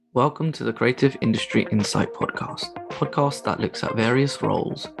Welcome to the Creative Industry Insight Podcast, a podcast that looks at various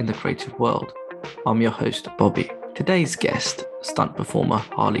roles in the creative world. I'm your host, Bobby. Today's guest, stunt performer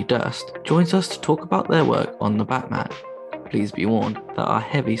Harley Durst, joins us to talk about their work on The Batman. Please be warned, there are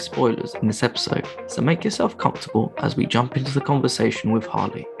heavy spoilers in this episode, so make yourself comfortable as we jump into the conversation with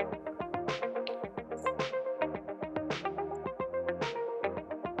Harley.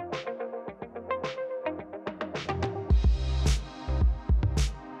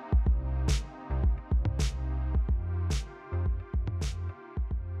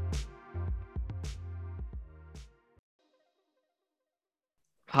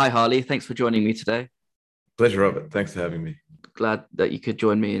 Hi, Harley. Thanks for joining me today. Pleasure, Robert. Thanks for having me. Glad that you could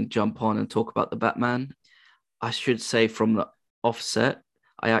join me and jump on and talk about The Batman. I should say from the offset,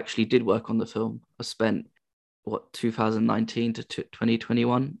 I actually did work on the film. I spent, 2019 to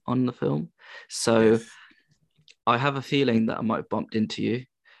 2021 on the film. So Yes. I have a feeling that I might have bumped into you.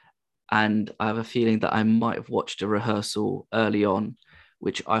 And I have a feeling that I might have watched a rehearsal early on,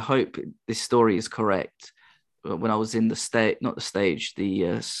 which I hope this story is correct. When I was in the stage, not the stage,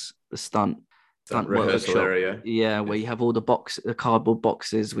 the stunt Rehearsal workshop. area. Yeah, where Yes. you have all the cardboard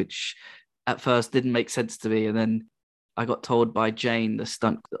boxes, which at first didn't make sense to me, and then I got told by Jane, the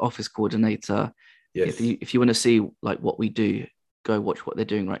stunt office coordinator, Yes. if you want to see like what we do, go watch what they're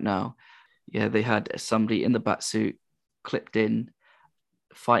doing right now. Yeah, they had somebody in the bat suit clipped in,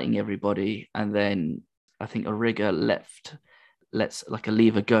 fighting everybody, and then I think a rigger lets like a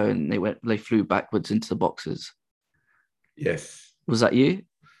lever go, and they flew backwards into the boxes. Yes. Was that you?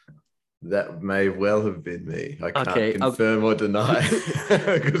 That may well have been me. I can't Okay, confirm or deny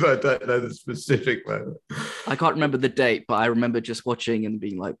because I don't know the specific moment. I can't remember the date, but I remember just watching and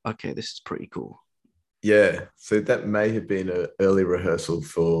being like, okay, this is pretty cool. Yeah. So that may have been an early rehearsal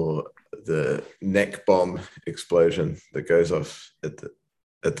for the neck bomb explosion that goes off at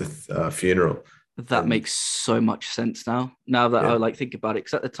the funeral. That makes so much sense now. Now that I Yeah. like think about it,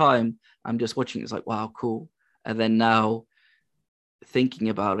 because at the time I'm just watching, it's like, wow, cool. And then now thinking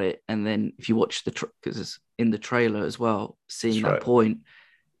about it, and then if you watch because it's in the trailer as well, seeing That's that right. point,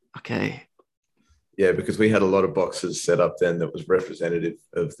 okay, Yeah, because we had a lot of boxes set up then that was representative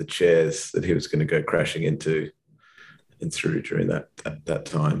of the chairs that he was going to go crashing into and through during that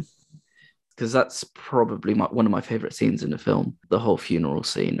time. because that's probably one of my favorite scenes in the film, the whole funeral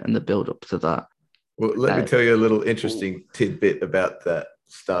scene and the build up to that. Well, let me tell you a little interesting tidbit about that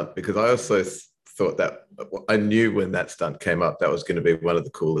stunt, because I also thought that I knew when that stunt came up, that was going to be one of the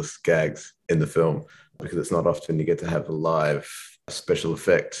coolest gags in the film, because it's not often you get to have a live special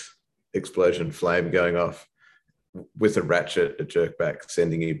effect explosion flame going off with a ratchet, a jerk back,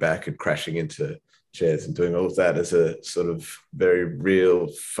 sending you back and crashing into chairs and doing all of that as a sort of very real,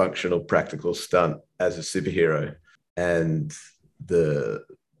 functional, practical stunt as a superhero. And the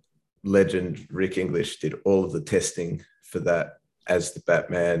legend Rick English did all of the testing for that as the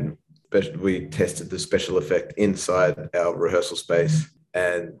Batman. We tested the special effect inside our rehearsal space,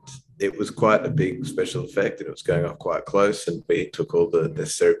 and it was quite a big special effect, and it was going off quite close, and we took all the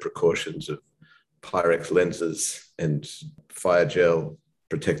necessary precautions of Pyrex lenses and fire gel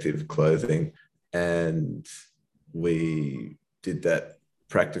protective clothing, and we did that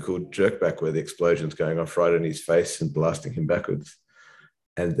practical jerk back where the explosion's going off right in his face and blasting him backwards.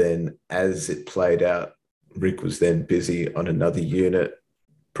 And then as it played out, Rick was then busy on another unit,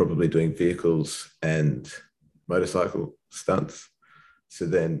 probably doing vehicles and motorcycle stunts. So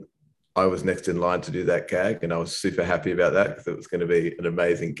then I was next in line to do that gag, and I was super happy about that because it was going to be an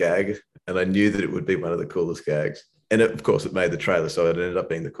amazing gag. And I knew that it would be one of the coolest gags. And of course, it made the trailer, so it ended up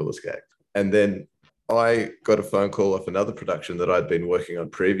being the coolest gag. And then I got a phone call off another production that I'd been working on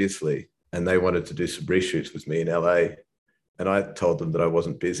previously, and they wanted to do some reshoots with me in LA. And I told them that I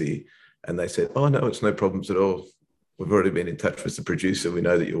wasn't busy. And they said, oh, no, it's no problems at all. We've already been in touch with the producer. We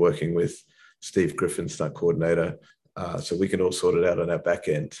know that you're working with Steve Griffin, stunt coordinator. So we can all sort it out on our back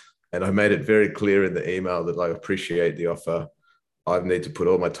end. And I made it very clear in the email that I appreciate the offer. I need to put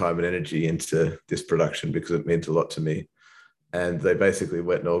all my time and energy into this production because it meant a lot to me. And they basically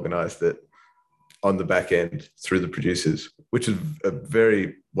went and organized it on the back end through the producers, which is a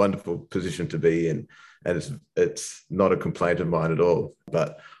very wonderful position to be in. And it's not a complaint of mine at all.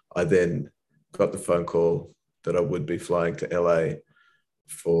 But I then got the phone call that I would be flying to LA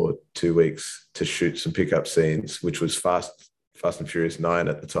for 2 weeks to shoot some pickup scenes, which was Fast and Furious 9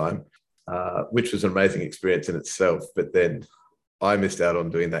 at the time, which was an amazing experience in itself. But then I missed out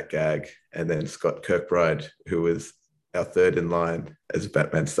on doing that gag. And then Scott Kirkbride, who was our third in line as a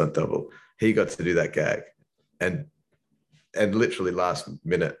Batman stunt double, he got to do that gag. And literally last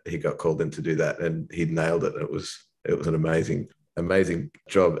minute, he got called in to do that, and he nailed it. It was an amazing amazing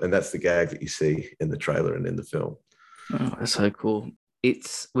job. And that's the gag that you see in the trailer and in the film. Oh, that's so cool.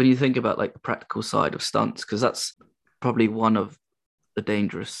 It's when you think about like the practical side of stunts, because that's probably one of the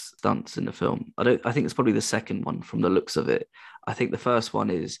dangerous stunts in the film. I think it's probably the second one from the looks of it. I think the first one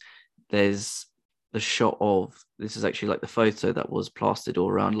is there's the shot of this is actually like the photo that was plastered all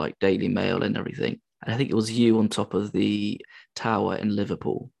around like Daily Mail and everything. And I think it was you on top of the tower in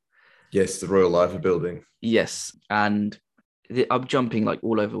Liverpool. Yes, the Royal Liver building. Yes. And I'm jumping like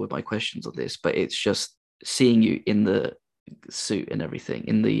all over with my questions on this, but it's just seeing you in the suit and everything,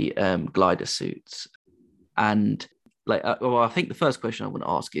 in the glider suits. And like, well, I think the first question I want to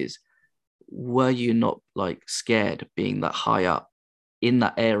ask is, were you not like scared being that high up in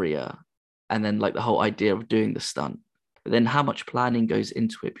that area? And then like the whole idea of doing the stunt, but then how much planning goes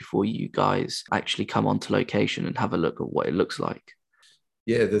into it before you guys actually come onto location and have a look at what it looks like?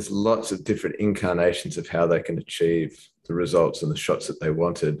 Yeah, there's lots of different incarnations of how they can achieve the results and the shots that they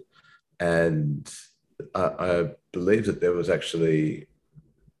wanted. And I believe that there was actually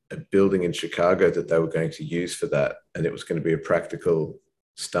a building in Chicago that they were going to use for that. And it was going to be a practical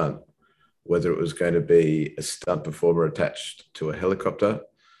stunt, whether it was going to be a stunt performer attached to a helicopter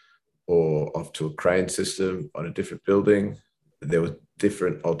or off to a crane system on a different building. There were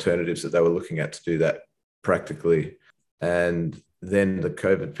different alternatives that they were looking at to do that practically. And then the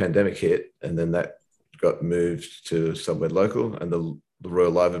COVID pandemic hit, and then that got moved to somewhere local, and the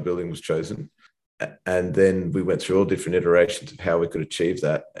Royal Liver building was chosen. And then we went through all different iterations of how we could achieve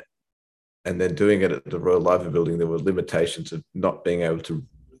that. And then doing it at the Royal Liver building, there were limitations of not being able to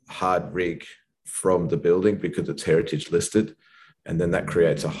hard rig from the building because it's heritage listed. And then that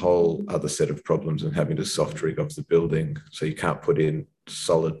creates a whole other set of problems and having to soft rig off the building. So you can't put in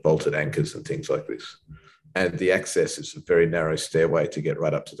solid bolted anchors and things like this. And the access is a very narrow stairway to get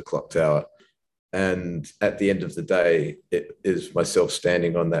right up to the clock tower. And at the end of the day, it is myself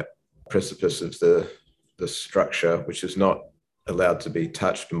standing on that precipice of the structure, which is not allowed to be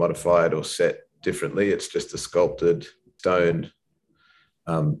touched, modified, or set differently. It's just a sculpted stone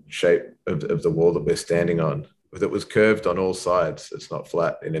shape of the wall that we're standing on. That was curved on all sides. It's not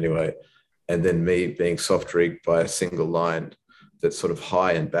flat in any way. And then me being soft rigged by a single line that's sort of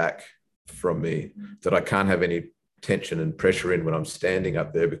high and back from me, that I can't have any tension and pressure in when I'm standing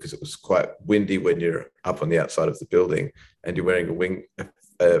up there, because it was quite windy when you're up on the outside of the building and you're wearing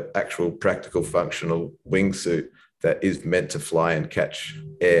a actual practical functional wingsuit that is meant to fly and catch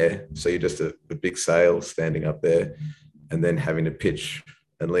air. So you're just a big sail standing up there, and then having to pitch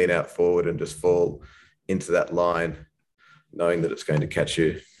and lean out forward and just fall into that line, knowing that it's going to catch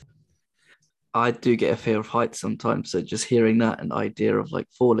you. I do get a fear of heights sometimes. So just hearing that and the idea of like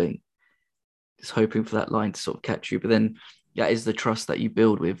falling, just hoping for that line to sort of catch you. But then that is the trust that you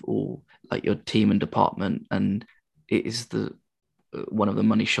build with all like your team and department. And it is the one of the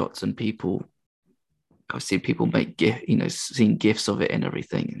money shots, and people, I've seen people make seeing gifs of it and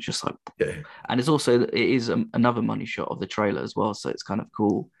everything. It's just like, yeah. And it's also, it is another money shot of the trailer as well. So it's kind of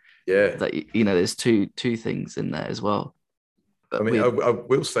cool. Yeah. That, there's two things in there as well. But I mean, I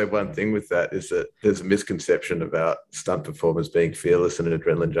will say one thing with that is that there's a misconception about stunt performers being fearless and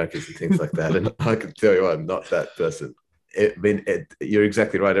adrenaline junkies and things like that. And I can tell you, I'm not that person. You're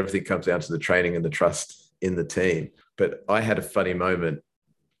exactly right. Everything comes down to the training and the trust in the team. But I had a funny moment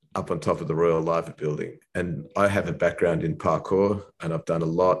up on top of the Royal Liver building. And I have a background in parkour, and I've done a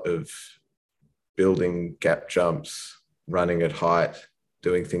lot of building gap jumps, running at height,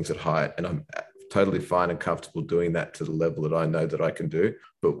 doing things at height. And I'm totally fine and comfortable doing that to the level that I know that I can do.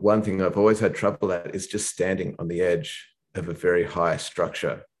 But one thing I've always had trouble at is just standing on the edge of a very high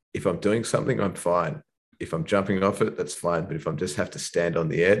structure. If I'm doing something, I'm fine. If I'm jumping off it, that's fine. But if I'm just have to stand on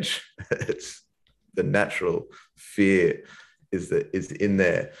the edge, it's the natural fear is in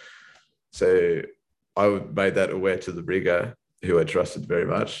there. So I made that aware to the rigger, who I trusted very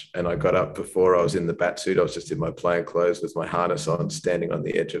much. And I got up before I was in the bat suit. I was just in my plain clothes with my harness on, standing on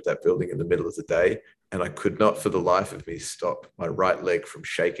the edge of that building in the middle of the day. And I could not for the life of me stop my right leg from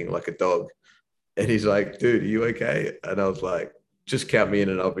shaking like a dog. And he's like, dude, are you okay? And I was like, just count me in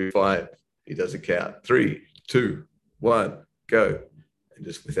and I'll be fine. He doesn't count. 3, 2, 1, go. And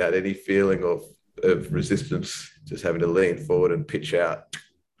just without any feeling of resistance, just having to lean forward and pitch out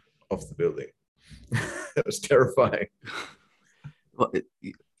off the building. That was terrifying.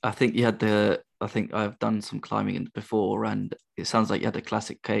 I think I've done some climbing before, and it sounds like you had a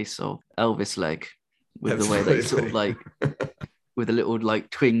classic case of Elvis leg with Absolutely. The way they sort of like with the little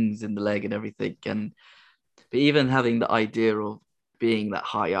like twings in the leg and everything. But even having the idea of being that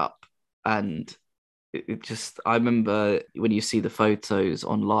high up and it just, I remember when you see the photos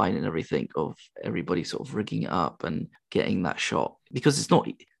online and everything of everybody sort of rigging it up and getting that shot, because it's not,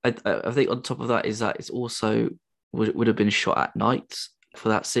 I think on top of that is that it's also would have been shot at night for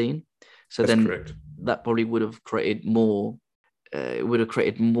that scene. So That's then correct. that probably would have created more, it would have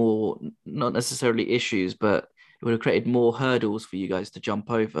created more, not necessarily issues, but it would have created more hurdles for you guys to jump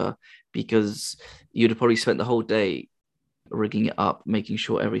over, because you'd have probably spent the whole day rigging it up, making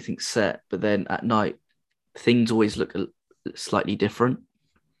sure everything's set. But then at night, things always look slightly different.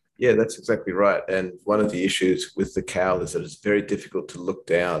 Yeah, that's exactly right. And one of the issues with the cowl is that it's very difficult to look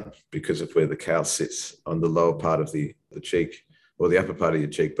down because of where the cowl sits on the lower part of the cheek, or the upper part of your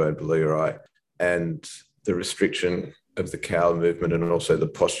cheekbone below your eye. And the restriction of the cowl movement, and also the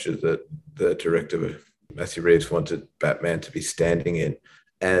posture that the director, Matthew Reeves, wanted Batman to be standing in.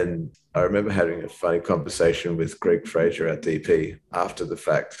 And I remember having a funny conversation with Greg Fraser, our DP, after the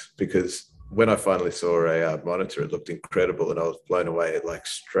fact, because when I finally saw a monitor, it looked incredible, and I was blown away. It, like,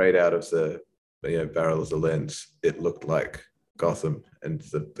 straight out of the barrel of the lens, it looked like Gotham, and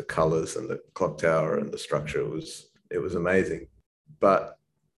the colors and the clock tower and the structure was amazing. But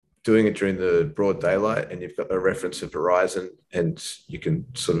doing it during the broad daylight, and you've got a reference of horizon, and you can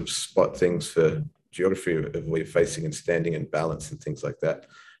sort of spot things for geography of where you're facing and standing and balance and things like that.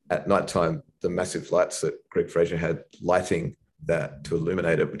 At nighttime, the massive lights that Greg Fraser had lighting that to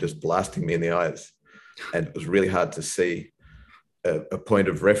illuminate it were just blasting me in the eyes. And it was really hard to see a point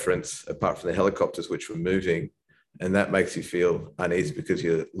of reference apart from the helicopters, which were moving. And that makes you feel uneasy because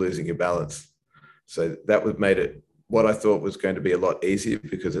you're losing your balance. So that would made it what I thought was going to be a lot easier,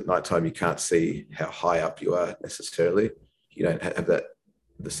 because at nighttime you can't see how high up you are necessarily. You don't have that,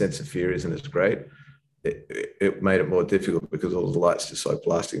 the sense of fear isn't as great. It made it more difficult because all the lights just like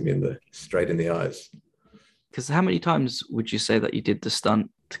blasting me straight in the eyes. Because how many times would you say that you did the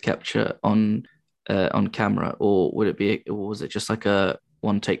stunt to capture on camera, or was it just like a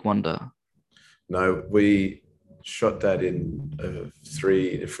one take wonder? No, we shot that in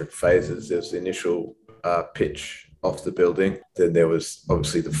 3 different phases. There's the initial pitch off the building, then there was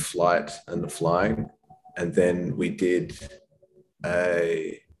obviously the flight and the flying, and then we did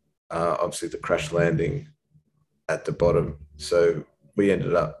obviously the crash landing at the bottom. So we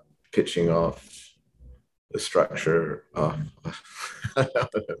ended up pitching off the structure. I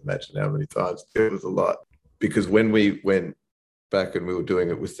don't imagine how many times. It was a lot, because when we went back and we were doing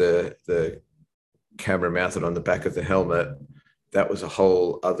it with the camera mounted on the back of the helmet, that was a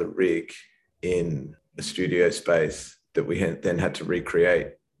whole other rig in a studio space that we then had to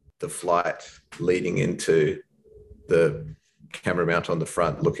recreate the flight leading into the camera mount on the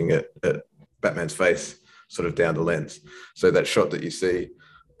front, looking at Batman's face sort of down the lens. So that shot that you see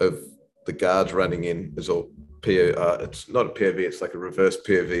of the guards running in is all it's not a POV, it's like a reverse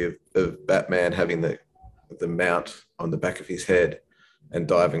POV of Batman having the mount on the back of his head and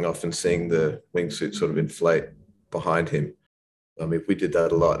diving off and seeing the wingsuit sort of inflate behind him. I mean, we did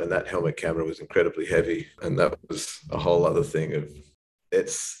that a lot, and that helmet camera was incredibly heavy, and that was a whole other thing of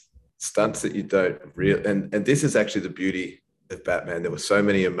it's stunts that you don't really, and this is actually the beauty of Batman. There were so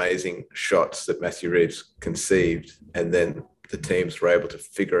many amazing shots that Matthew Reeves conceived, and then the teams were able to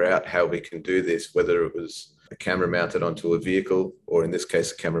figure out how we can do this, whether it was a camera mounted onto a vehicle, or in this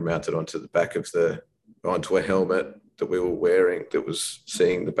case, a camera mounted onto the back of onto a helmet that we were wearing that was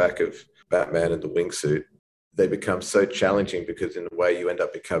seeing the back of Batman and the wingsuit. They become so challenging because in a way you end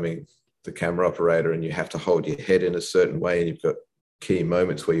up becoming the camera operator, and you have to hold your head in a certain way, and you've got key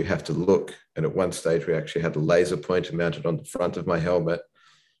moments where you have to look. And at one stage we actually had a laser pointer mounted on the front of my helmet,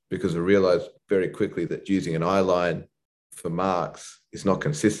 because I realized very quickly that using an eye line for marks is not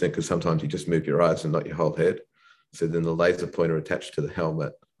consistent, because sometimes you just move your eyes and not your whole head. So then the laser pointer attached to the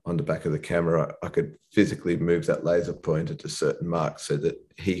helmet on the back of the camera, I could physically move that laser pointer to certain marks so that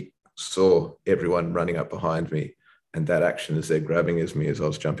he saw everyone running up behind me, and that action as they're grabbing as me as I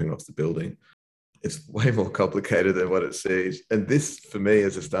was jumping off the building. It's way more complicated than what it seems. And this, for me,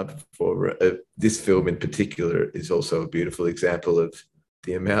 as a stunt performer, this film in particular is also a beautiful example of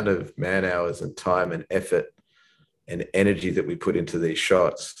the amount of man hours and time and effort and energy that we put into these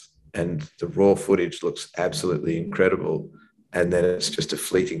shots. And the raw footage looks absolutely incredible. And then it's just a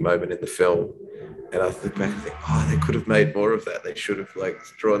fleeting moment in the film. And I think back and think, oh, they could have made more of that. They should have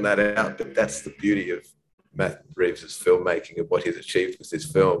drawn that out. But that's the beauty of Matt Reeves' filmmaking and what he's achieved with this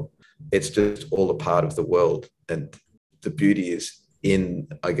film. It's just all a part of the world. And the beauty is in,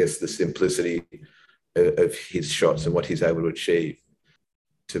 I guess, the simplicity of his shots and what he's able to achieve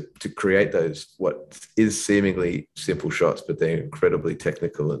to create those, what is seemingly simple shots, but they're incredibly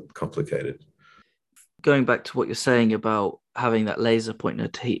technical and complicated. Going back to what you're saying about having that laser pointer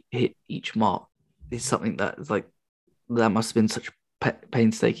to hit each mark, is something that is like that must have been such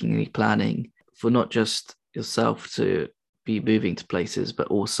painstakingly planning for not just yourself to be moving to places, but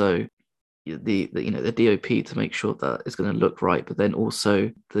also the DOP to make sure that it's going to look right, but then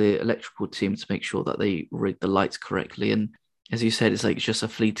also the electrical team to make sure that they rig the lights correctly. And as you said, it's like just a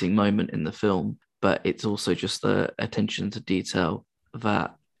fleeting moment in the film, but it's also just the attention to detail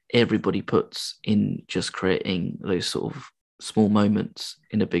that everybody puts in just creating those sort of small moments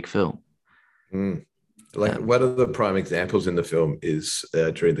in a big film. Mm. Like Um, one of the prime examples in the film is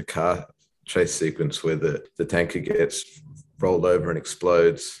during the car chase sequence where the tanker gets rolled over and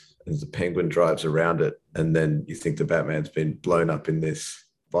explodes as the Penguin drives around it. And then you think the Batman's been blown up in this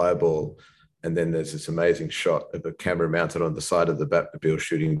fireball. And then there's this amazing shot of a camera mounted on the side of the Batmobile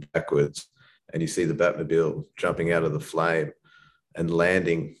shooting backwards. And you see the Batmobile jumping out of the flame and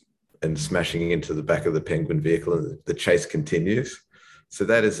landing and smashing into the back of the Penguin vehicle. And the chase continues. So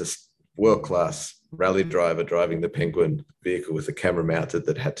that is a world-class rally driver driving the Penguin vehicle with a camera mounted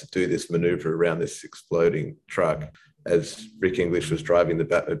that had to do this maneuver around this exploding truck as Rick English was driving the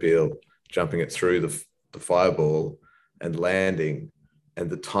Batmobile, jumping it through the fireball and landing.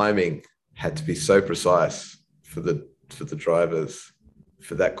 And the timing had to be so precise for the drivers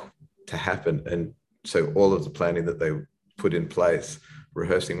for that to happen. And so all of the planning that they put in place,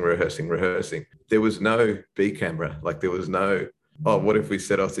 rehearsing. There was no B camera. Like there was no, oh, what if we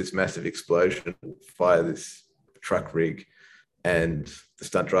set off this massive explosion, fire this truck rig, and the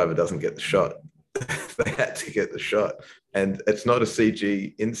stunt driver doesn't get the shot? They had to get the shot. And it's not a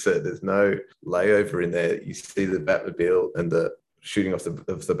CG insert. There's no layover in there. You see the Batmobile and the shooting off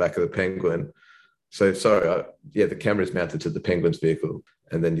the back of the Penguin. So sorry, the camera is mounted to the Penguin's vehicle,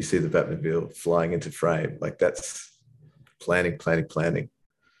 and then you see the Batmobile flying into frame. Like that's planning.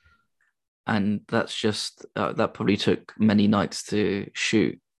 and that's just that probably took many nights to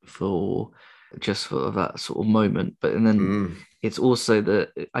shoot for just for that sort of moment. But and then it's also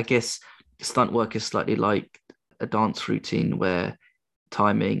I guess stunt work is slightly like a dance routine where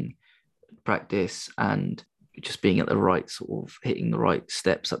timing, practice, and just being at the right sort of hitting the right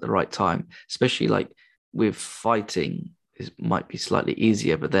steps at the right time, especially like with fighting, it might be slightly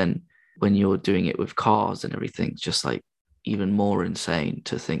easier. But then when you're doing it with cars and everything, it's just like even more insane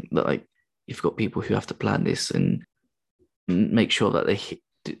to think that like you've got people who have to plan this and make sure that they hit,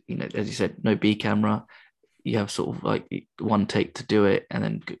 as you said, no B camera. You have sort of like one take to do it and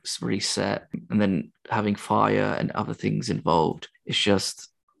then reset, and then having fire and other things involved. It's just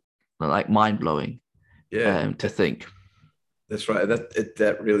like mind blowing to think. That's right.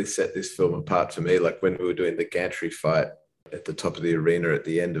 That really set this film apart for me. Like when we were doing the gantry fight at the top of the arena at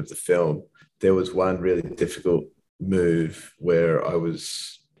the end of the film, there was one really difficult move where I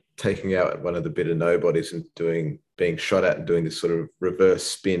was taking out one of the bitter nobodies and being shot at and doing this sort of reverse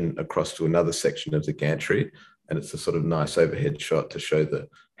spin across to another section of the gantry. And it's a sort of nice overhead shot to show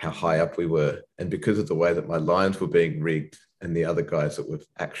how high up we were. And because of the way that my lines were being rigged and the other guys that were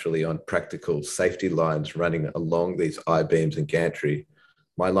actually on practical safety lines running along these I-beams and gantry,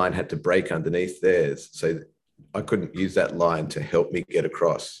 my line had to break underneath theirs. So I couldn't use that line to help me get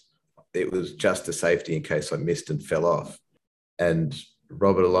across. It was just a safety in case I missed and fell off. And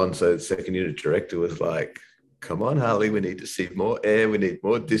Robert Alonso, the second unit director, was like, come on, Harley, we need to see more air. We need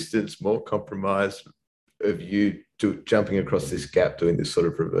more distance, more compromise of you jumping across this gap, doing this sort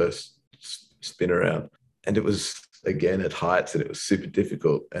of reverse spin around. And it was, again, at heights, and it was super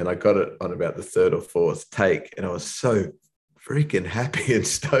difficult. And I got it on about the third or fourth take. And I was so freaking happy and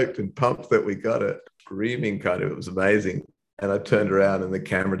stoked and pumped that we got it. Screaming kind of, it was amazing. And I turned around and the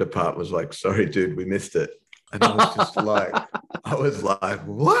camera department was like, sorry, dude, we missed it. And I was just like,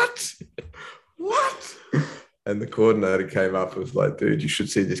 what? And the coordinator came up and was like, dude, you should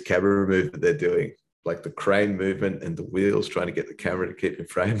see this camera movement they're doing. Like the crane movement and the wheels trying to get the camera to keep in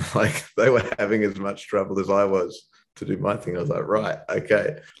frame. Like they were having as much trouble as I was to do my thing. I was like, right,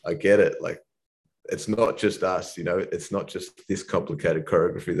 okay, I get it. Like it's not just us, it's not just this complicated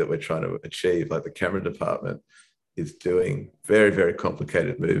choreography that we're trying to achieve. Like the camera department is doing very, very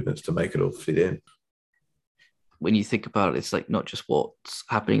complicated movements to make it all fit in. When you think about it, it's like not just what's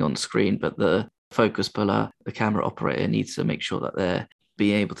happening on screen, but the focus puller, the camera operator needs to make sure that they're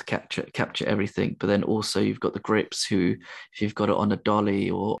being able to capture everything. But then also you've got the grips who, if you've got it on a dolly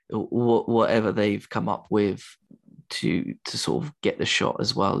or whatever they've come up with to sort of get the shot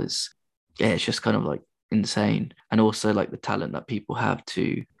as well, it's just kind of like insane. And also like the talent that people have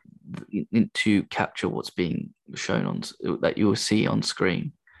to capture what's being shown that you will see on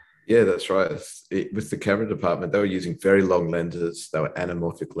screen. Yeah, that's right. With the camera department, they were using very long lenses. They were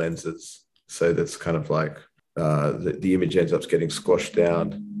anamorphic lenses. So that's kind of like the image ends up getting squashed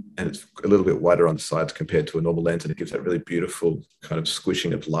down, and it's a little bit wider on the sides compared to a normal lens, and it gives that really beautiful kind of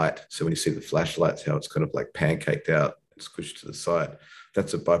squishing of light. So when you see the flashlights, how it's kind of like pancaked out and squished to the side,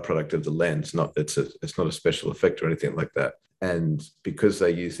 that's a byproduct of the lens. It's not a special effect or anything like that. And because they're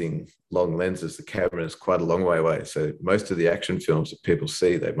using long lenses, the camera is quite a long way away. So most of the action films that people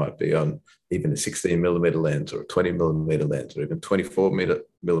see, they might be on even a 16 millimeter lens or a 20 millimeter lens or even 24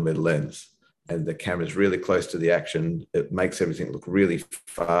 millimeter lens. And the camera is really close to the action. It makes everything look really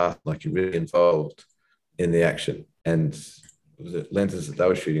fast, like you're really involved in the action. And the lenses that they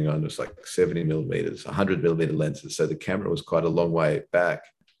were shooting on was like 70 millimeters, 100 millimeter lenses. So the camera was quite a long way back.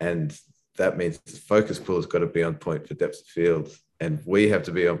 And that means the focus pull has got to be on point for depth of field. And we have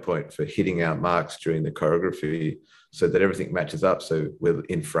to be on point for hitting our marks during the choreography so that everything matches up. So we're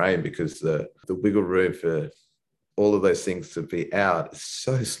in frame, because the wiggle room for all of those things to be out is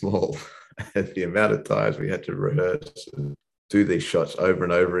so small. And the amount of times we had to rehearse and do these shots over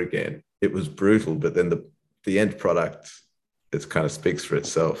and over again, it was brutal. But then the end product, it kind of speaks for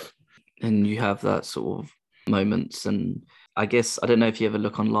itself. And you have that sort of moments. And I guess, I don't know if you ever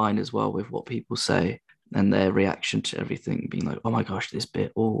look online as well with what people say and their reaction to everything, being like, oh my gosh, this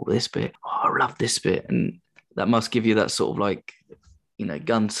bit, oh, I love this bit. And that must give you that sort of like,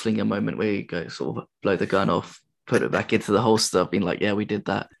 gunslinger moment where you go sort of blow the gun off, put it back into the holster, being like, yeah, we did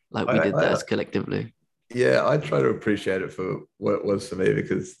that. Like we did that as collectively. Yeah, I try to appreciate it for what it was for me,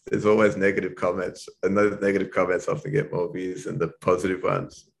 because there's always negative comments, and those negative comments often get more views than the positive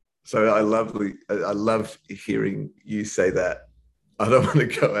ones. So I love hearing you say that. I don't want to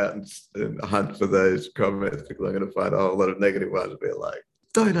go out and hunt for those comments, because I'm going to find a whole lot of negative ones and be like,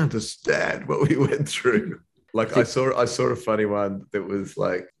 don't understand what we went through. Like I saw a funny one that was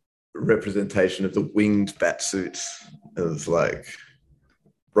like representation of the winged bat suits. It was like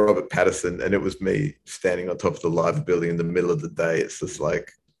Robert Pattinson, and it was me standing on top of the live building in the middle of the day. It's just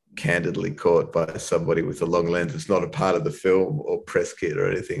like candidly caught by somebody with a long lens. It's not a part of the film or press kit or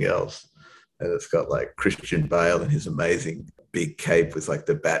anything else. And it's got like Christian Bale and his amazing big cape with like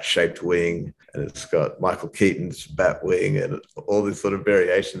the bat-shaped wing. And it's got Michael Keaton's bat wing and all these sort of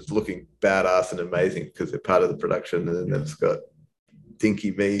variations looking badass and amazing because they're part of the production. And then it's got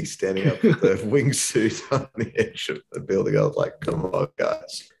Dinky me standing up with the wingsuit on the edge of the building. I was like, come on,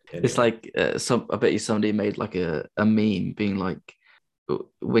 guys. Anyway. It's like I bet you somebody made like a meme being like,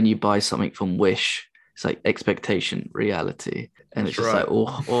 when you buy something from Wish, it's like expectation, reality. And it's just right.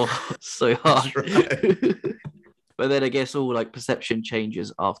 Like, so hard. Right. But then I guess all like perception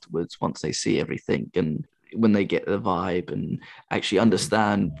changes afterwards once they see everything and when they get the vibe and actually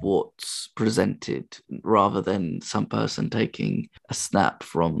understand what's presented rather than some person taking a snap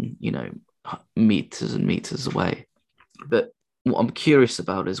from, meters and meters away. But what I'm curious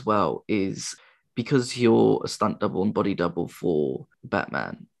about as well is because you're a stunt double and body double for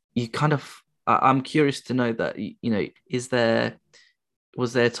Batman, you kind of, I'm curious to know that,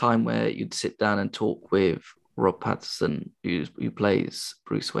 was there a time where you'd sit down and talk with Rob Pattinson, who plays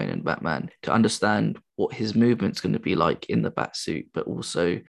Bruce Wayne and Batman, to understand what his movement's going to be like in the Batsuit, but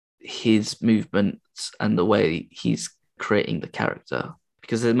also his movements and the way he's creating the character?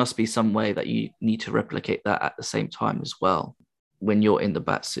 Because there must be some way that you need to replicate that at the same time as well when you're in the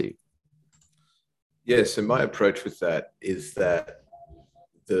Batsuit. Yeah, so my approach with that is that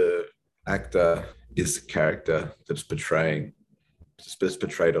the actor is the character that's portrayed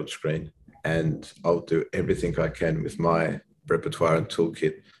on screen. And I'll do everything I can with my repertoire and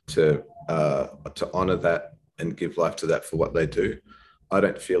toolkit to honor that and give life to that for what they do. I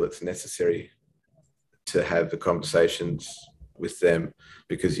don't feel it's necessary to have the conversations with them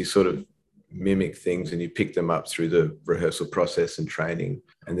because you sort of mimic things and you pick them up through the rehearsal process and training.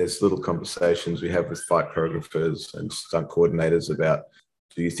 And there's little conversations we have with fight choreographers and stunt coordinators about,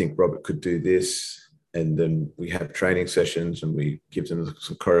 do you think Robert could do this? And then we have training sessions and we give them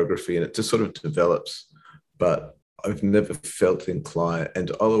some choreography and it just sort of develops. But I've never felt inclined,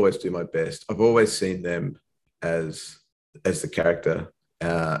 and I'll always do my best. I've always seen them as the character.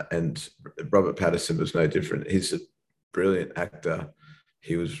 And Robert Pattinson was no different. He's a brilliant actor.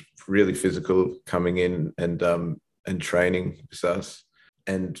 He was really physical coming in and training with us.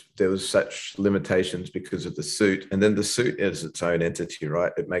 And there was such limitations because of the suit. And then the suit is its own entity,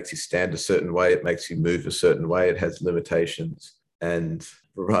 right? It makes you stand a certain way. It makes you move a certain way. It has limitations. And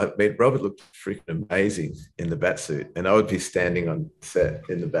Robert looked freaking amazing in the Batsuit. And I would be standing on set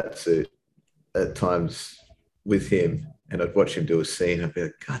in the Batsuit at times with him. And I'd watch him do a scene. I'd be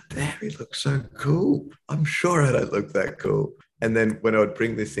like, God damn, he looks so cool. I'm sure I don't look that cool. And then when I would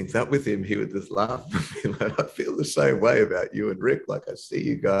bring these things up with him, he would just laugh and be like, I feel the same way about you and Rick. Like, I see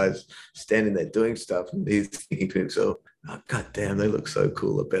you guys standing there doing stuff. And he's thinking to himself, oh, God damn, they look so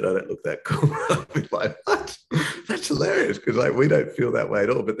cool. I bet I don't look that cool. I'll be like, what? That's hilarious, because like we don't feel that way at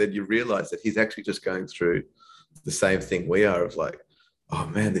all. But then you realize that he's actually just going through the same thing we are, of like, oh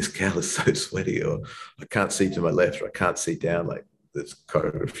man, this cow is so sweaty, or I can't see to my left, or I can't see down. Like, there's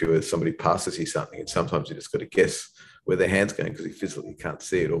choreography where somebody passes you something, and sometimes you just got to guess where their hand's going because you physically can't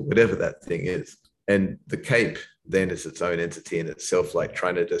see it, or whatever that thing is. And the cape then is its own entity in itself. Like,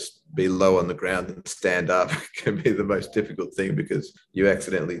 trying to just be low on the ground and stand up can be the most difficult thing, because you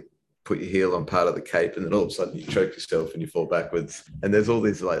accidentally put your heel on part of the cape and then all of a sudden you choke yourself and you fall backwards. And there's all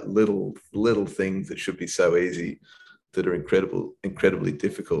these like little things that should be so easy that are incredibly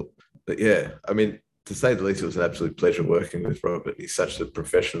difficult. But yeah, I mean, to say the least, it was an absolute pleasure working with Robert. He's such a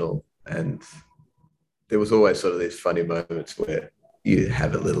professional, and there was always sort of these funny moments where you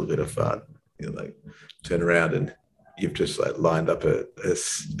have a little bit of fun. You like turn around and you've just like lined up a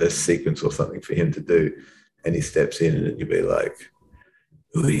sequence or something for him to do, and he steps in and you'll be like,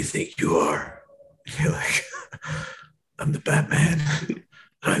 who do you think you are? And you're like, I'm the Batman.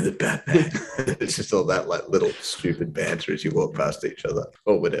 I'm the Batman. It's just all that like little stupid banter as you walk past each other,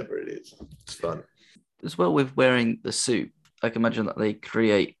 or whatever it is. It's fun. As well with wearing the suit, I can imagine that they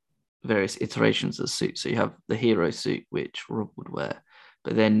create various iterations of the suit. So you have the hero suit, which Rob would wear,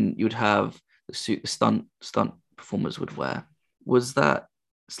 but then you'd have the suit the stunt performers would wear. Was that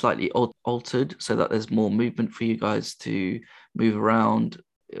slightly altered so that there's more movement for you guys to move around,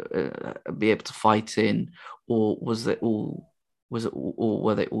 be able to fight in, or or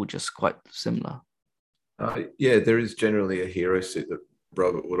were they all just quite similar? Yeah, there is generally a hero suit that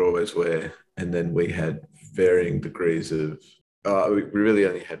Robert would always wear, and then we had varying degrees of. We really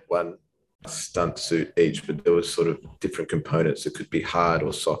only had one stunt suit each, but there was sort of different components that could be hard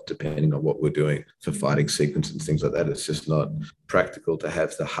or soft depending on what we're doing for fighting sequence and things like that. It's just not practical to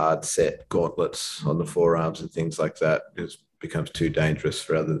have the hard set gauntlets on the forearms and things like that. It becomes too dangerous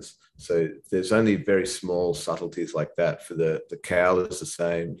for others. So there's only very small subtleties like that. For the cowl is the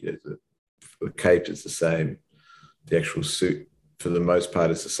same, the cape is the same, the actual suit for the most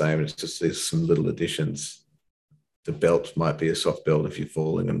part is the same. It's just there's some little additions. The belt might be a soft belt if you're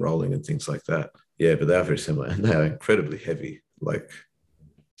falling and rolling and things like that. Yeah, but they are very similar, and they are incredibly heavy, like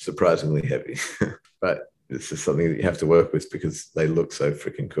surprisingly heavy. But it's just something that you have to work with because they look so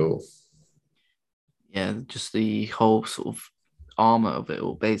freaking cool. Yeah, just the whole sort of armor of it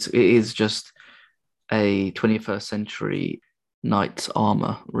all. Basically, it is just a 21st century knight's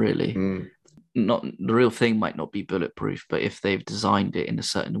armor, really. Not the real thing might not be bulletproof, but if they've designed it in a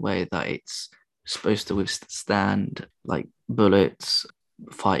certain way that it's supposed to withstand like bullets,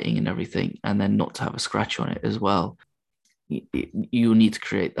 fighting and everything, and then not to have a scratch on it as well, you need to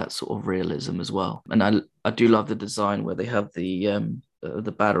create that sort of realism as well. And I do love the design where they have the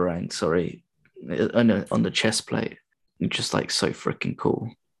batarang, on the chest plate. It's just like so freaking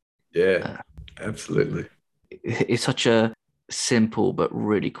cool. Yeah, absolutely. It's such a simple but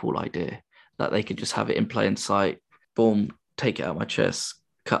really cool idea that they could just have it in plain sight, boom, take it out of my chest,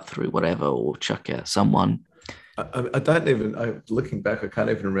 cut through whatever, or chuck it at someone. I don't even, looking back, I can't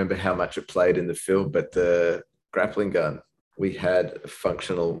even remember how much it played in the film, but the grappling gun, we had a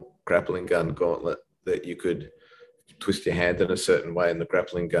functional grappling gun gauntlet that you could twist your hand in a certain way, and the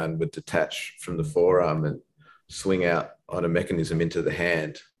grappling gun would detach from the forearm and swing out on a mechanism into the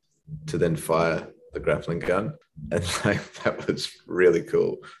hand to then fire the grappling gun. And like, that was really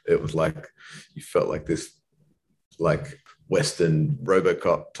cool. It was like, you felt like this, like Western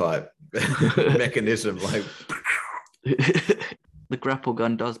RoboCop type mechanism. Like, the grapple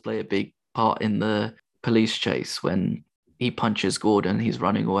gun does play a big part in the police chase when he punches Gordon, he's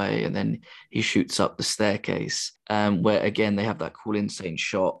running away, and then he shoots up the staircase, where again they have that cool insane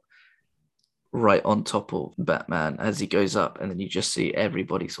shot right on top of Batman as he goes up, and then you just see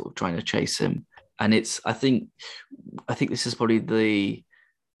everybody sort of trying to chase him. And it's I think this is probably the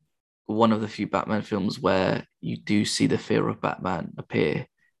one of the few Batman films where you do see the fear of Batman appear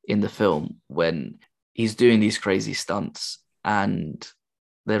in the film when he's doing these crazy stunts, and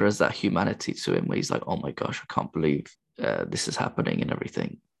there is that humanity to him where he's like, oh my gosh, I can't believe this is happening and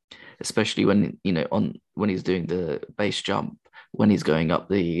everything. Especially when, when he's doing the base jump, when he's going up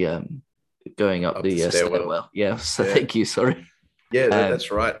the stairwell. Yeah, so yeah. Thank you, sorry. Yeah,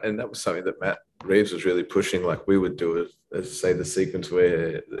 that's right. And that was something that Matt Reeves was really pushing. Like, we would do it, as say, the sequence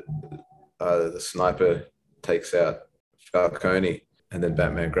where the sniper takes out Falcone and then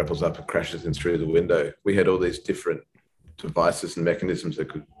Batman grapples up and crashes in through the window. We had all these different devices and mechanisms that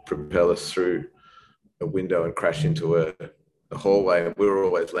could propel us through a window and crash into the hallway, and we were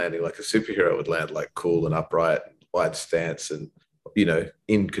always landing like a superhero would land, like cool and upright, wide stance, and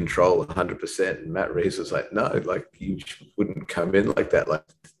in control 100%. And Matt Reeves was like, no, like you wouldn't come in like that. Like,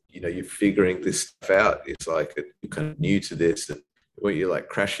 you're figuring this stuff out. It's like you're kind of new to this, and where you're like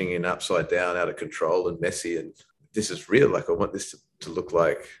crashing in upside down, out of control and messy. And this is real. Like, I want this to look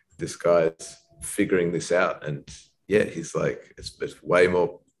like this guy's figuring this out. And yeah, he's like, it's way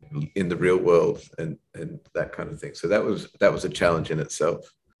more in the real world and that kind of thing. So that was a challenge in itself.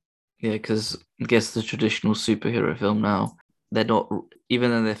 Yeah, because I guess the traditional superhero film now, they're not, even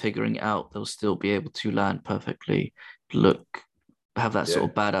though they're figuring it out, they'll still be able to land perfectly, have that sort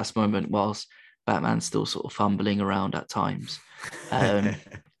of badass moment whilst Batman's still sort of fumbling around at times.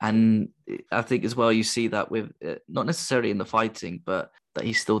 And I think as well, you see that with not necessarily in the fighting, but that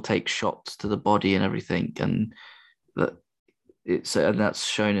he still takes shots to the body and everything. And that's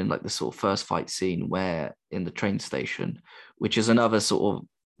shown in like the sort of first fight scene where in the train station, which is another sort of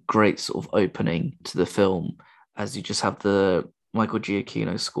great sort of opening to the film, as you just have the Michael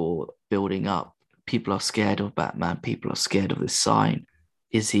Giacchino score building up. People are scared of Batman. People are scared of this sign.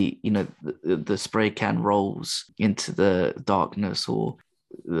 Is he, the spray can rolls into the darkness, or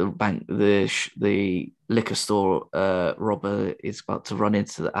the bank, the liquor store robber is about to run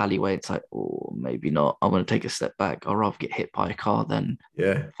into the alleyway. It's like, oh, maybe not. I'm going to take a step back. I'd rather get hit by a car than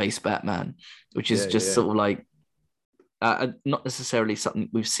face Batman, which is sort of like not necessarily something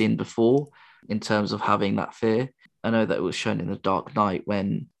we've seen before in terms of having that fear. I know that it was shown in The Dark Knight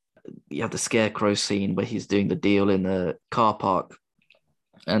when you have the Scarecrow scene where he's doing the deal in the car park,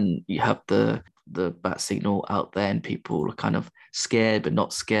 and you have the bat signal out there and people are kind of scared but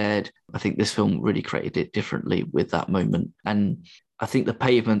not scared. I think this film really created it differently with that moment. And I think the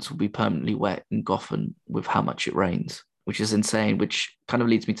pavements will be permanently wet in Gotham with how much it rains, which is insane, which kind of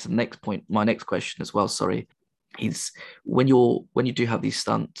leads me to the next point. My next question as well, sorry, is when you do have these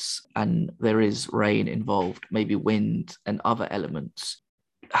stunts and there is rain involved, maybe wind and other elements,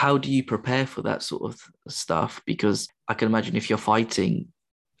 how do you prepare for that sort of stuff? Because I can imagine if you're fighting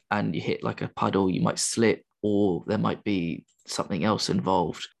and you hit like a puddle, you might slip, or there might be something else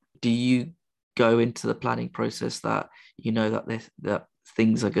involved. Do you go into the planning process that that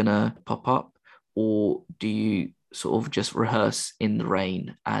things are gonna pop up, or do you sort of just rehearse in the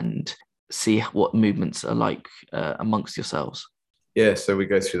rain and see what movements are like amongst yourselves? Yeah, so we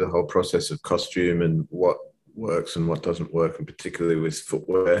go through the whole process of costume and what works and what doesn't work, and particularly with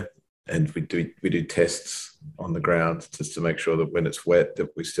footwear. And we do tests on the ground just to make sure that when it's wet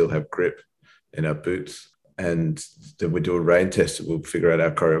that we still have grip in our boots. And then we do a rain test. We'll figure out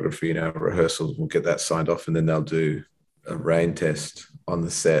our choreography and our rehearsals. We'll get that signed off, and then they'll do a rain test on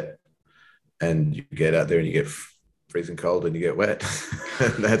the set. And you get out there and you get freezing cold and you get wet.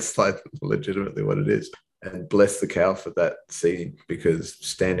 And that's like legitimately what it is. And bless the cow for that scene, because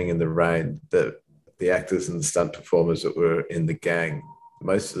standing in the rain, the actors and the stunt performers that were in the gang,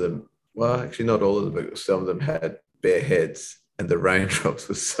 most of them, well, actually not all of them, but some of them had bare heads, and the raindrops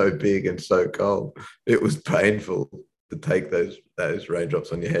were so big and so cold. It was painful to take those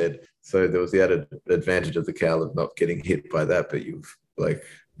raindrops on your head. So there was the added advantage of the cowl of not getting hit by that. But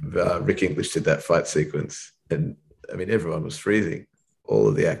Rick English did that fight sequence, and I mean, everyone was freezing. All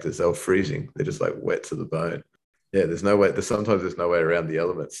of the actors, they were freezing. They're just like wet to the bone. Yeah, sometimes there's no way around the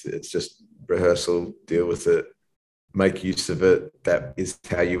elements. It's just rehearsal, deal with it, make use of it. That is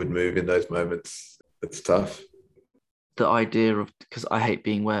how you would move in those moments. It's tough. The idea of, because I hate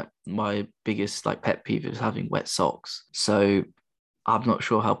being wet, my biggest like pet peeve is having wet socks. So I'm not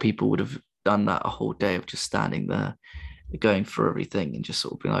sure how people would have done that a whole day of just standing there, going through everything and just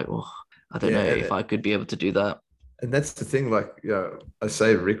sort of being like, oh, I don't know if I could be able to do that. And that's the thing, I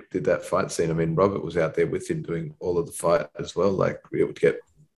say Rick did that fight scene. I mean, Robert was out there with him doing all of the fight as well. Like, it would get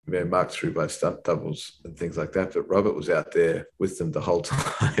marked through by stunt doubles and things like that. But Robert was out there with them the whole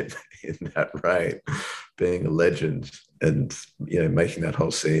time in that rain, being a legend and, making that whole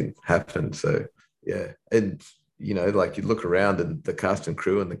scene happen. So, yeah. And, you look around and the cast and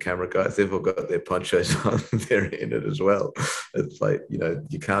crew and the camera guys, they've all got their ponchos on. They're in it as well. It's like,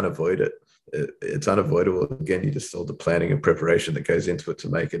 you can't avoid it. It's unavoidable. Again, you just all the planning and preparation that goes into it to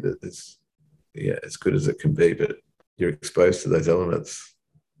make it as good as it can be, but you're exposed to those elements.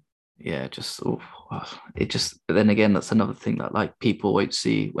 Yeah, but then again, that's another thing that like people won't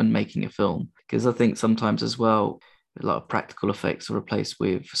see when making a film, because I think sometimes as well, a lot of practical effects are replaced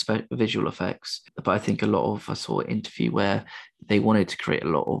with visual effects. But I think a lot of, I saw an interview where they wanted to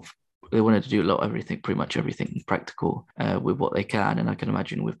do a lot of everything, pretty much everything practical with what they can. And I can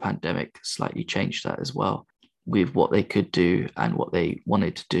imagine with pandemic slightly changed that as well, with what they could do and what they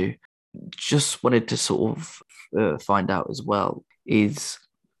wanted to do. just wanted to sort of find out as well is,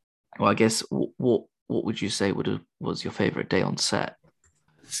 well, I guess what would you say was your favorite day on set?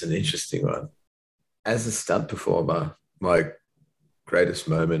 It's an interesting one. As a stunt performer, my greatest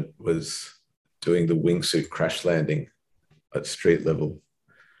moment was doing the wingsuit crash landing at street level,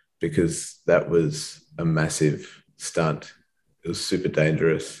 because that was a massive stunt. It was super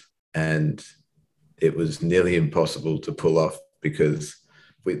dangerous and it was nearly impossible to pull off because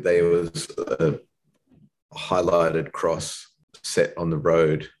there was a highlighted cross set on the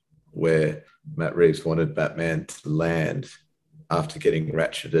road where Matt Reeves wanted Batman to land after getting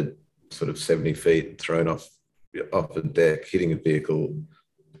ratcheted sort of 70 feet and thrown off a deck, hitting a vehicle,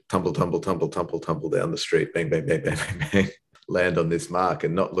 tumble down the street, bang, bang, bang, bang, bang, bang, land on this mark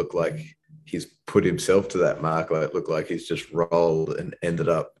and not look like he's put himself to that mark, like look like he's just rolled and ended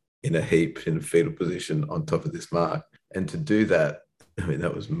up in a heap in a fetal position on top of this mark. And to do that, I mean,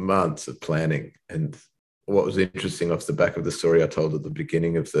 that was months of planning. And what was interesting off the back of the story I told at the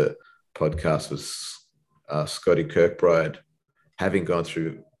beginning of the podcast was Scotty Kirkbride, having gone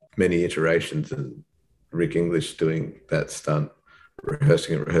through many iterations, and Rick English doing that stunt,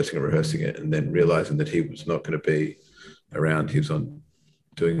 rehearsing it, and then realizing that he was not going to be around. He was on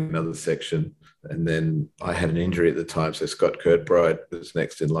doing another section. And then I had an injury at the time. So Scott Kirkbride was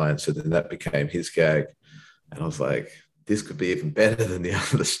next in line. So then that became his gag. And I was like, this could be even better than the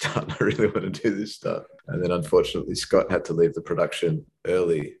other stunt. I really want to do this stunt. And then unfortunately, Scott had to leave the production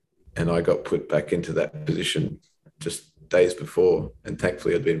early and I got put back into that position just days before. And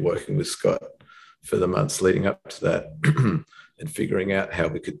thankfully, I'd been working with Scott for the months leading up to that and figuring out how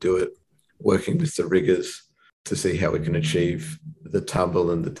we could do it, working with the riggers to see how we can achieve the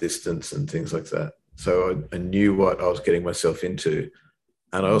tumble and the distance and things like that. So I knew what I was getting myself into.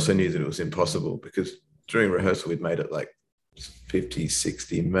 And I also knew that it was impossible because during rehearsal, we'd made it like 50,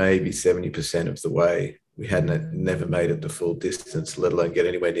 60, maybe 70% of the way. We hadn't never made it the full distance, let alone get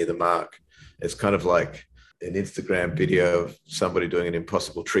anywhere near the mark. It's kind of like an Instagram video of somebody doing an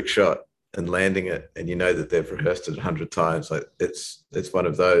impossible trick shot and landing it, and you know that they've rehearsed it 100 times. Like it's one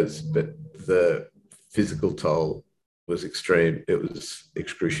of those, but the physical toll was extreme. It was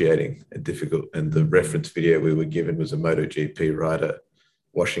excruciating and difficult. And the reference video we were given was a MotoGP rider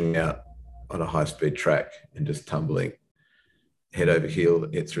washing out on a high-speed track and just tumbling head over heel,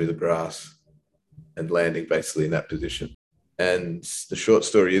 hit through the grass and landing basically in that position. And the short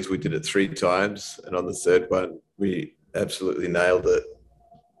story is we did it 3 times. And on the third one, we absolutely nailed it.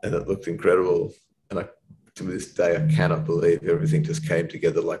 And it looked incredible. And to this day, I cannot believe everything just came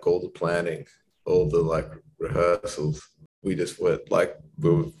together, like all the planning, all the like rehearsals. We just went like,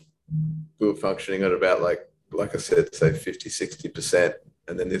 we were functioning at about like I said, say 50, 60%.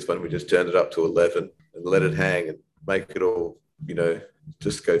 And then this one, we just turned it up to 11 and let it hang and make it all,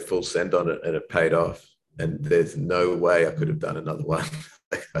 just go full send on it. And it paid off. And there's no way I could have done another one.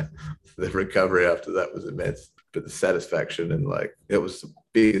 The recovery after that was immense. But the satisfaction and like, it was the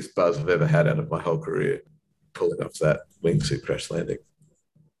biggest buzz I've ever had out of my whole career, pulling off that wingsuit crash landing.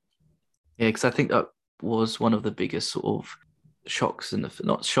 Yeah, because I think that was one of the biggest sort of shocks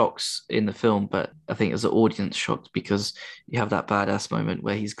not shocks in the film, but I think as an audience shocked, because you have that badass moment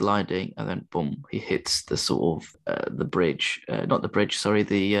where he's gliding and then boom, he hits the sort of the bridge, not the bridge, sorry,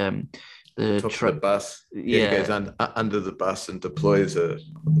 the top of the bus. Yeah, he goes under the bus and deploys a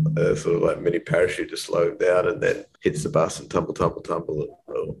sort of like mini parachute to slow him down, and then hits the bus and tumble.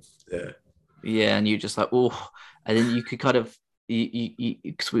 Oh, yeah. Yeah, and you just like, oh, and then you could kind of,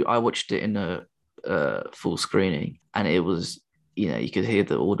 because I watched it in a full screening, and it was, you could hear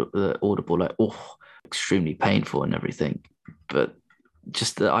the audible like, oh, extremely painful and everything, but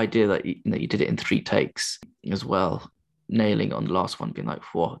just the idea that you did it in 3 takes as well, nailing on the last one, being like,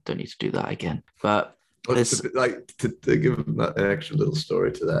 whoa, don't need to do that again. But to give an extra little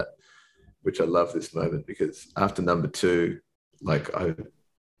story to that, which I love this moment, because after number 2, like I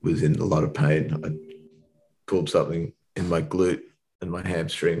was in a lot of pain. I pulled something in my glute and my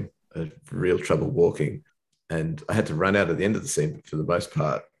hamstring. I had real trouble walking, and I had to run out at the end of the scene. But for the most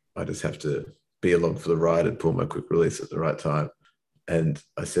part, I just have to be along for the ride and pull my quick release at the right time. And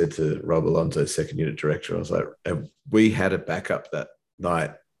I said to Rob Alonso, second unit director, I was like, and we had a backup that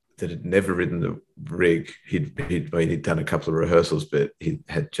night that had never ridden the rig. He'd done a couple of rehearsals, but he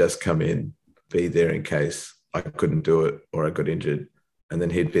had just come in, be there in case I couldn't do it or I got injured. And then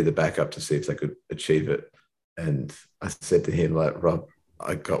he'd be the backup to see if they could achieve it. And I said to him, like, Rob,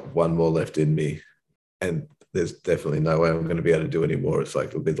 I got one more left in me, and there's definitely no way I'm going to be able to do any more. It's like,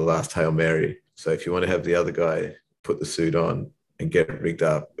 it'll be the last Hail Mary. So if you want to have the other guy put the suit on and get it rigged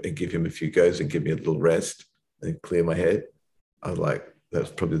up and give him a few goes and give me a little rest and clear my head, I was like, That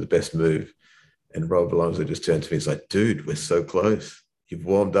was probably the best move. And Rob Alonso just turned to me. He's like, dude, we're so close. You've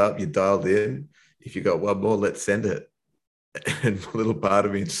warmed up, you dialed in. If you got one more, let's send it. And a little part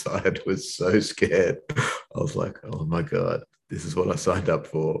of me inside was so scared. I was like, oh my God, this is what I signed up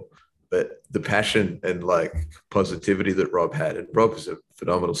for. But the passion and like positivity that Rob had, and Rob was a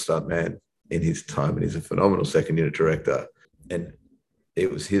phenomenal stunt man in his time, and he's a phenomenal second unit director. And it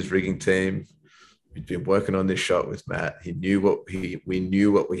was his rigging team. We'd been working on this shot with Matt. We knew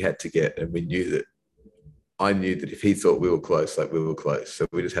what we had to get, and I knew that if he thought we were close, like we were close. So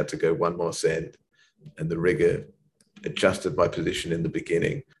we just had to go one more send, and the rigger adjusted my position in the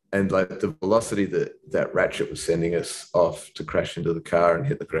beginning. And like the velocity that Ratchet was sending us off to crash into the car and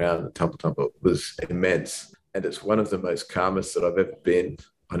hit the ground and tumble was immense. And it's one of the most calmest that I've ever been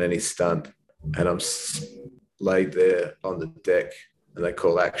on any stunt. And I'm laid there on the deck, and they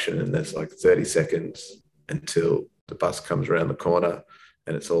call action, and there's like 30 seconds until the bus comes around the corner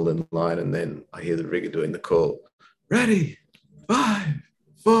and it's all in line. And then I hear the rigger doing the call, ready, 5,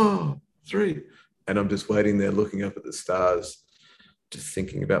 4, 3. And I'm just waiting there looking up at the stars, just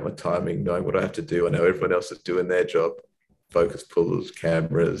thinking about my timing, knowing what I have to do. I know everyone else is doing their job, focus pullers,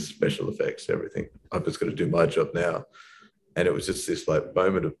 cameras, special effects, everything. I've just got to do my job now. And it was just this like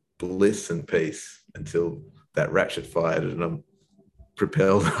moment of bliss and peace until that ratchet fired and I'm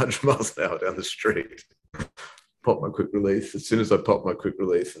propelled 100 miles an hour down the street. Popped my quick release. As soon as I popped my quick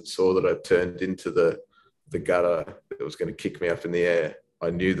release and saw that I turned into the gutter that was going to kick me up in the air,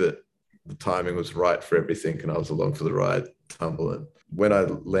 I knew that the timing was right for everything, and I was along for the ride, tumbling. When I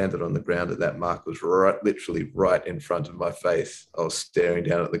landed on the ground, that mark was literally right in front of my face. I was staring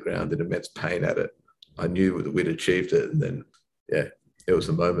down at the ground in immense pain at it. I knew that we'd achieved it, and then, yeah, it was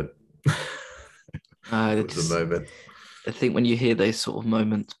a moment. It was a moment. I think when you hear those sort of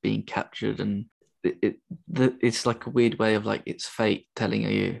moments being captured, and it's like a weird way of like it's fate telling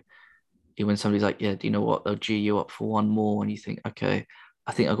you when somebody's like, yeah, do you know what? They'll G you up for one more, and you think, okay,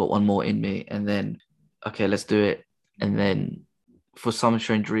 I think I got one more in me, and then, okay, let's do it. And then for some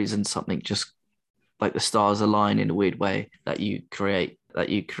strange reason, something just like the stars align in a weird way that you create,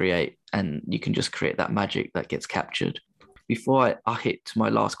 and you can just create that magic that gets captured. Before I hit to my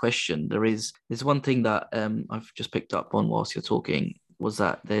last question, there's one thing that I've just picked up on whilst you're talking, was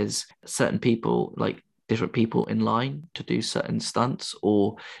that there's certain people, like different people in line to do certain stunts,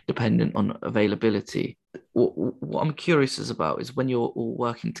 or dependent on availability. What I'm curious about is when you're all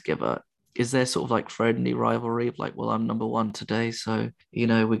working together, is there sort of like friendly rivalry of like, well, I'm number one today, so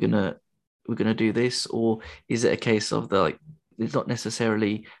we're gonna do this, or is it a case of it's not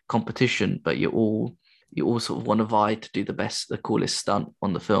necessarily competition, but you all sort of want to vie to do the coolest stunt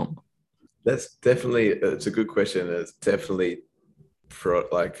on the film? That's it's a good question. It's definitely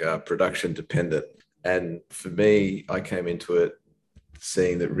production dependent. And for me, I came into it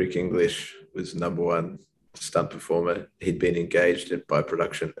seeing that Rick English was number one stunt performer. He'd been engaged by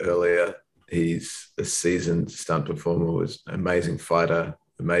production earlier. He's a seasoned stunt performer, was an amazing fighter,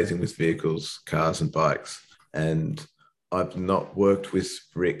 amazing with vehicles, cars and bikes. And I've not worked with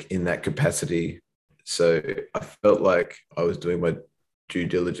Rick in that capacity. So I felt like I was doing my due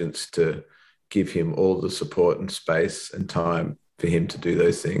diligence to give him all the support and space and time for him to do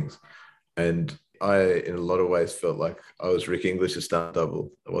those things. And I, in a lot of ways, felt like I was Rick English's stunt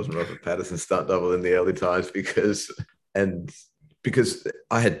double. I wasn't Robert Pattinson's stunt double in the early times because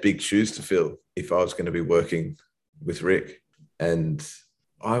I had big shoes to fill if I was going to be working with Rick. And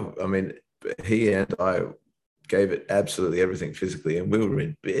I mean, he and I gave it absolutely everything physically, and we were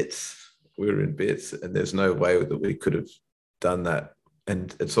in bits. And there's no way that we could have done that.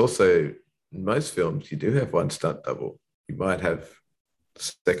 And it's also, in most films, you do have one stunt double. You might have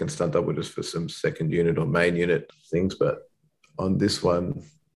second stunt double just for some second unit or main unit things, but on this one,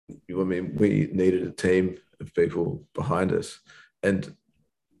 we needed a team of people behind us, and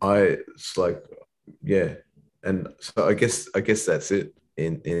it's like, yeah. And so I guess that's it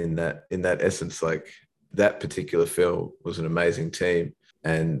in that essence. Like, that particular film was an amazing team,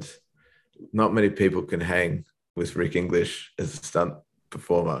 and not many people can hang with Rick English as a stunt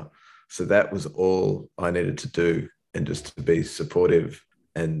performer. So that was all I needed to do, and just to be supportive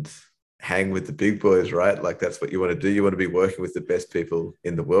and hang with the big boys, right? Like, that's what you want to do. You want to be working with the best people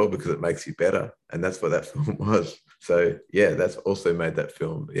in the world because it makes you better. And that's what that film was. So yeah, that's also made that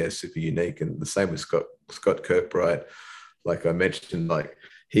film, super unique. And the same with Scott Kirkbride. Like I mentioned, like,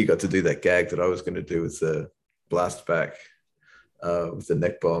 he got to do that gag that I was going to do with the blast back, with the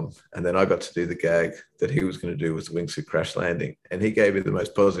neck bomb. And then I got to do the gag that he was going to do with the wingsuit crash landing. And he gave me the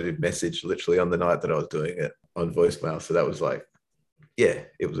most positive message literally on the night that I was doing it on voicemail. So that was like Yeah,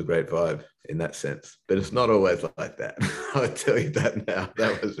 it was a great vibe in that sense, but it's not always like that. I'll tell you that now.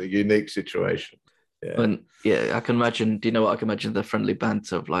 That was a unique situation. Yeah. And yeah, I can imagine. Do you know what I can imagine? The friendly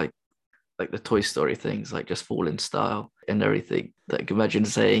banter of like the Toy Story things, like just fall in style and everything. That I can imagine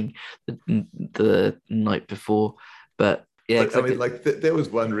saying the night before. But yeah, But I mean, exactly. like, there was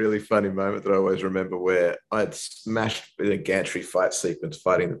one really funny moment that I always remember where I'd smashed in a gantry fight sequence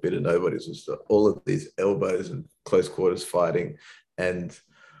fighting the bit of nobodies. It was all of these elbows and close quarters fighting. And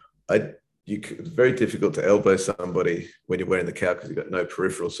it's very difficult to elbow somebody when you're wearing the cowl because you've got no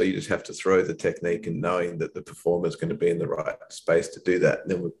peripheral. So you just have to throw the technique and knowing that the performer is going to be in the right space to do that.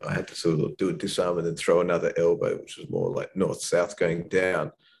 And then I had to sort of do a disarm and then throw another elbow, which was more like north-south going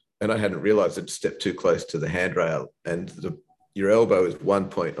down. And I hadn't realized I'd stepped too close to the handrail, and your elbow is one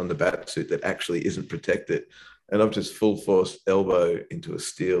point on the bat suit that actually isn't protected. And I've just full force elbow into a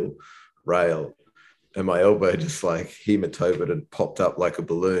steel rail, and my elbow just like hematomed and popped up like a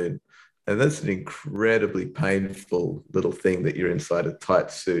balloon. And that's an incredibly painful little thing that you're inside a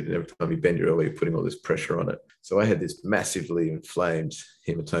tight suit. And every time you bend your elbow, you're putting all this pressure on it. So I had this massively inflamed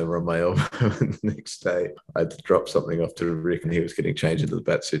hematoma on my elbow. And the next day, I had to drop something off to Rick, and he was getting changed into the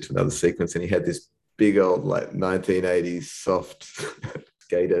bat suit to another sequence. And he had this big old, like 1980s soft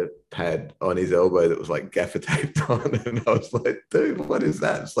skater pad on his elbow that was like gaffer taped on. And I was like, dude, what is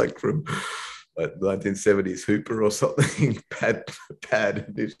that? It's like from like 1970s Hooper or something, pad.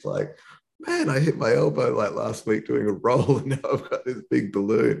 And he's like, man, I hit my elbow like last week doing a roll, and now I've got this big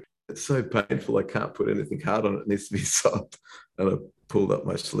balloon. It's so painful. I can't put anything hard on it. It needs to be soft. And I pulled up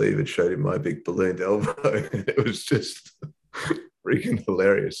my sleeve and showed him my big ballooned elbow. And it was just freaking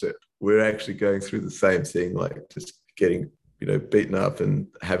hilarious. We're actually going through the same thing, like just getting, beaten up and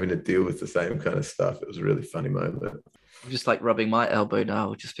having to deal with the same kind of stuff. It was a really funny moment. I'm just like rubbing my elbow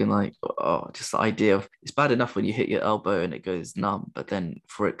now, just being like, oh, just the idea of it's bad enough when you hit your elbow and it goes numb, but then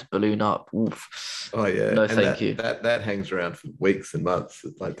for it to balloon up, oof, Oh yeah, no, and thank you. that hangs around for weeks and months.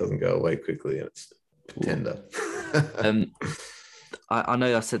 It like doesn't go away quickly, and it's Ooh. tender. Um, I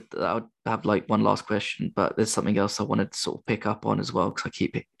know I said that I would have like one last question, but there's something else I wanted to sort of pick up on as well because I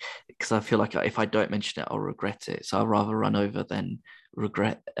keep it because I feel like if I don't mention it, I'll regret it. So I'd rather run over than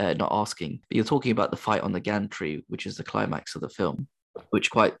regret not asking. But you're talking about the fight on the gantry, which is the climax of the film, which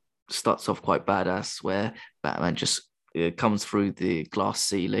quite starts off quite badass, where Batman just comes through the glass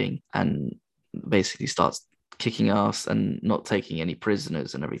ceiling and basically starts kicking ass and not taking any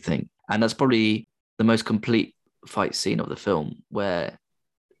prisoners and everything. And that's probably the most complete fight scene of the film, where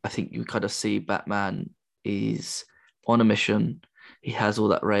I think you kind of see Batman is on a mission. He has all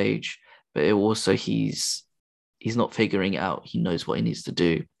that rage, but he's not figuring it out. He knows what he needs to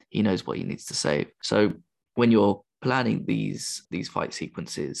do. He knows what he needs to save. So when you're planning these fight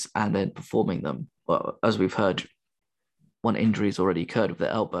sequences and then performing them, well, as we've heard, one injury has already occurred with the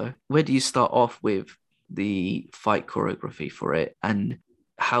elbow. Where do you start off with the fight choreography for it, and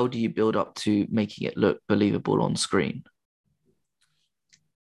how do you build up to making it look believable on screen?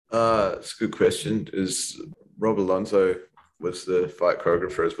 It's a good question. Is Rob Alonso was the fight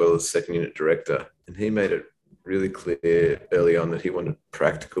choreographer as well as second unit director, and he made it really clear early on that he wanted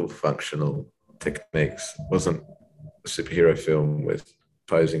practical, functional techniques. It wasn't a superhero film with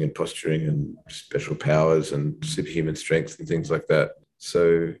posing and posturing and special powers and superhuman strength and things like that.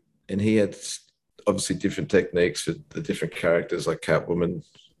 So, and he had obviously different techniques for the different characters, like Catwoman,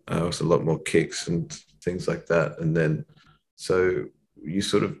 was a lot more kicks and things like that. And then, so you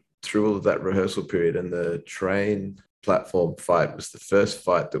sort of through all of that rehearsal period, and the train platform fight was the first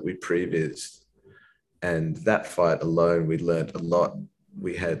fight that we prevised. And that fight alone, we learned a lot.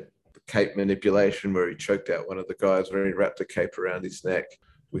 We had cape manipulation where he choked out one of the guys where he wrapped a cape around his neck.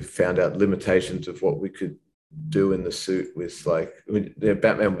 We found out limitations of what we could do in the suit with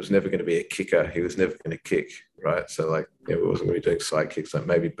Batman was never going to be a kicker. He was never going to kick, right? So we wasn't going to be doing side kicks, like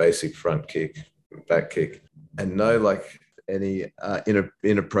maybe basic front kick, back kick, and no any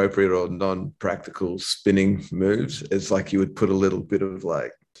inappropriate or non-practical spinning moves. It's like you would put a little bit of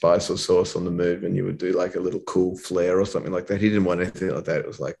like spice or sauce on the move and you would do like a little cool flare or something like that. He didn't want anything like that. It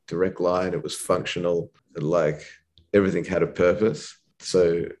was like direct line. It was functional. And like everything had a purpose.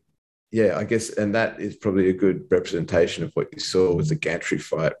 So yeah, I guess, and that is probably a good representation of what you saw with the gantry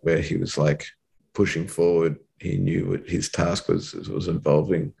fight, where he was like pushing forward. He knew what his task was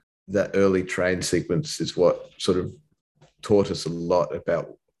involving. That early train sequence is what sort of taught us a lot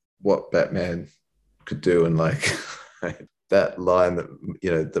about what Batman could do. And like that line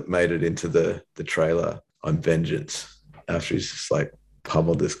that made it into the trailer, "I'm vengeance," after he's just like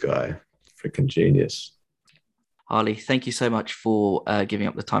pummeled this guy. Freaking genius. Harley, thank you so much for giving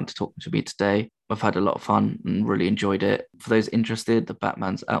up the time to talk to me today. I've had a lot of fun and really enjoyed it. For those interested, the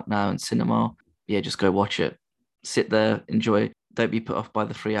Batman's out now in cinema. Yeah, just go watch it. Sit there, enjoy. Don't be put off by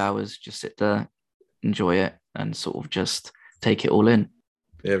the 3 hours. Just sit there, enjoy it, and sort of just take it all in.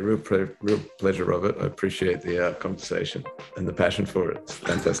 Yeah, real pleasure, Robert. I appreciate the conversation and the passion for it. It's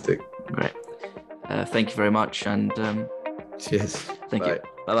fantastic. Great. Thank you very much. And cheers. Thank you.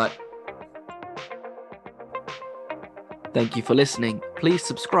 Bye-bye. Thank you for listening. Please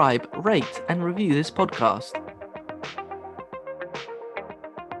subscribe, rate, and review this podcast.